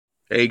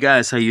Hey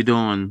guys, how you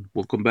doing?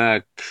 Welcome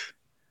back.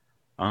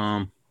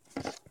 Um,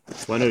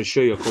 Wanted to show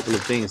you a couple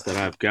of things that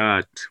I've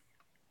got.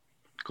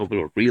 A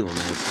couple of real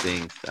nice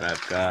things that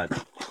I've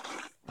got.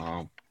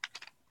 Um,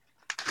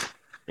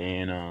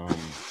 and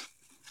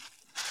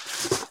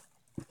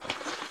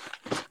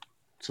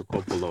It's a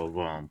couple of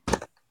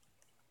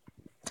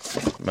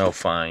mail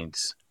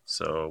finds.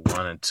 So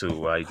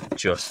I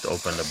just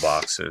opened the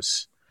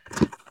boxes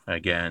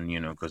again,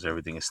 because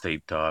everything is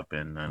taped up,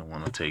 and I don't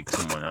want to take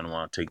too much. I don't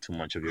want to take too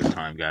much of your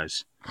time,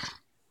 guys.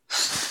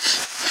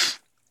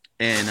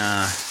 And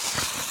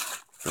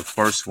the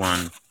first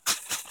one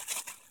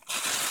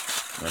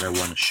that I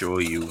want to show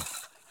you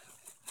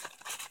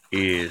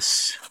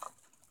is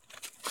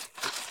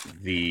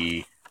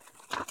the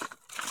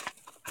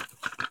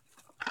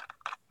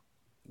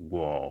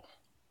wall.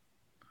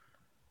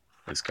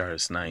 This car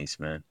is nice,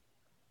 man.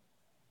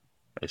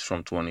 It's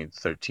from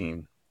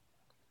 2013.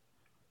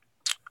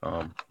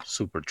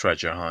 Super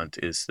Treasure Hunt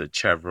is the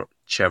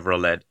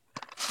Chevrolet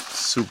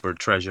Super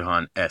Treasure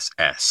Hunt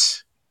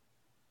SS.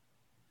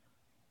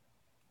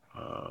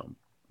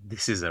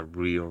 This is a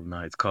real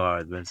nice car.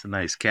 It's a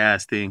nice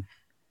casting.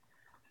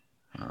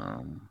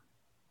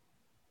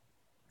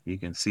 You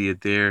can see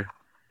it there.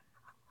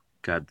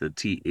 Got the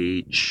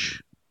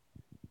TH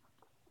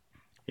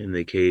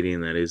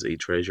indicating that is a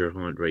treasure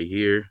hunt right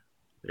here.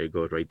 There it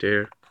goes right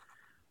there.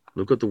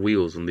 Look at the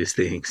wheels on these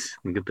things.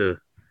 Look at the...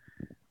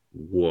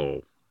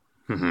 Whoa.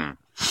 There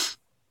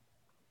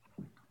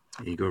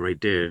you go right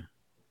there.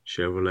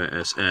 Chevrolet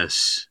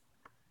SS.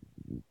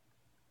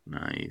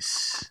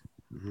 Nice.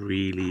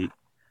 Really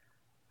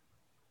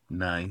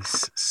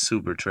nice.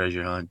 Super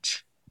treasure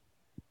hunt.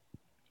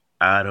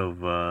 Out of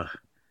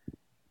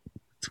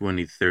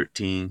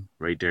 2013.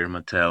 Right there,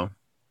 Mattel.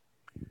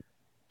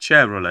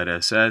 Chevrolet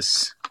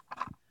SS.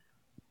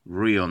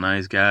 Real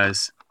nice,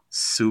 guys.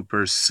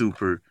 Super,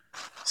 super,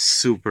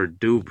 super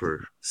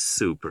duper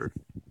super.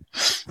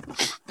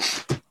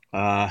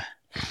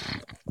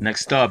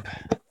 Next up,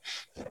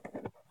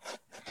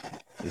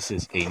 this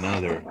is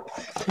another.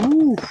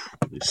 Woo,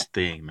 this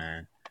thing,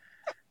 man.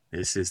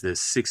 This is the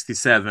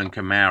 67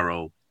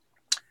 Camaro,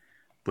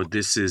 but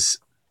this is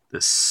the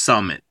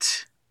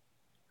Summit.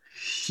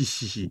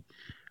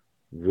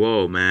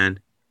 Whoa, man.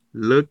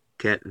 Look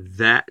at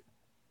that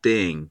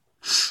thing.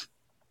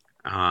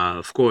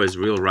 Of course,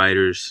 real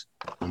riders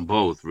on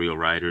both. Real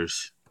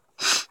riders.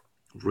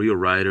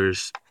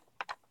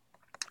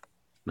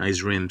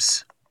 Nice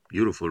rims.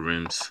 Beautiful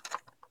rims.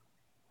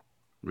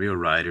 Real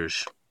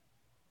riders.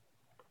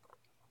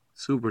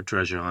 Super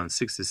Treasure Hunt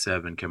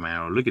 67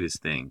 Camaro. Look at this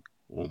thing.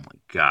 Oh my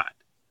God.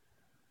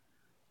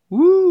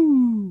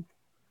 Woo!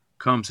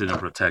 Comes in a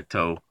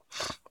Protecto.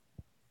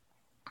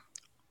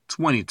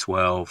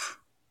 2012.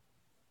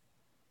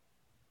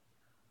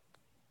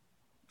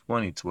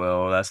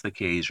 That's the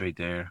case right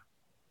there.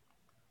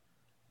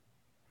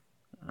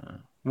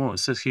 Well, it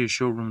says here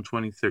showroom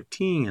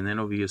 2013, and then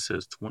over here it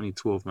says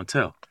 2012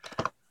 Mattel.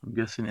 I'm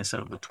guessing it's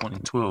out of the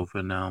 2012,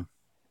 and now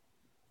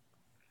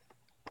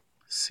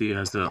see it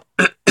has the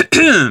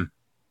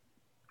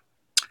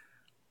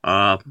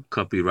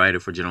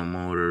copyrighted for General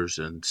Motors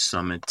and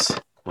Summit.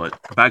 But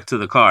back to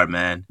the car,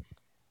 man.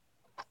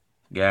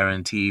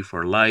 Guarantee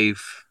for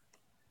life.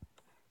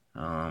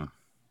 Can't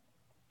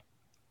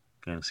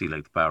see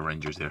like the Power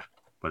Rangers there,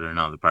 but they're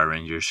not the Power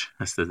Rangers.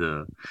 That's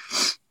the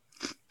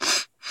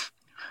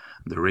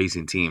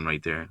racing team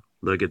right there.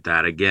 Look at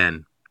that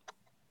again.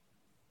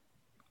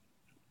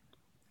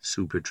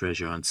 Super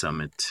Treasure Hunt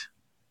Summit.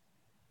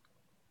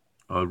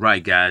 All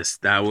right, guys.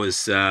 That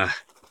was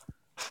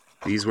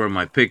these were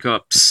my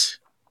pickups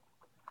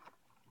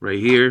right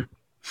here.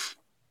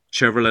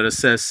 Chevrolet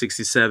SS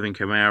 67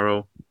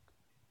 Camaro.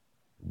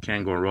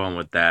 Can't go wrong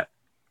with that.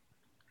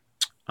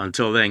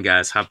 Until then,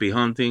 guys, happy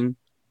hunting.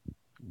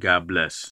 God bless.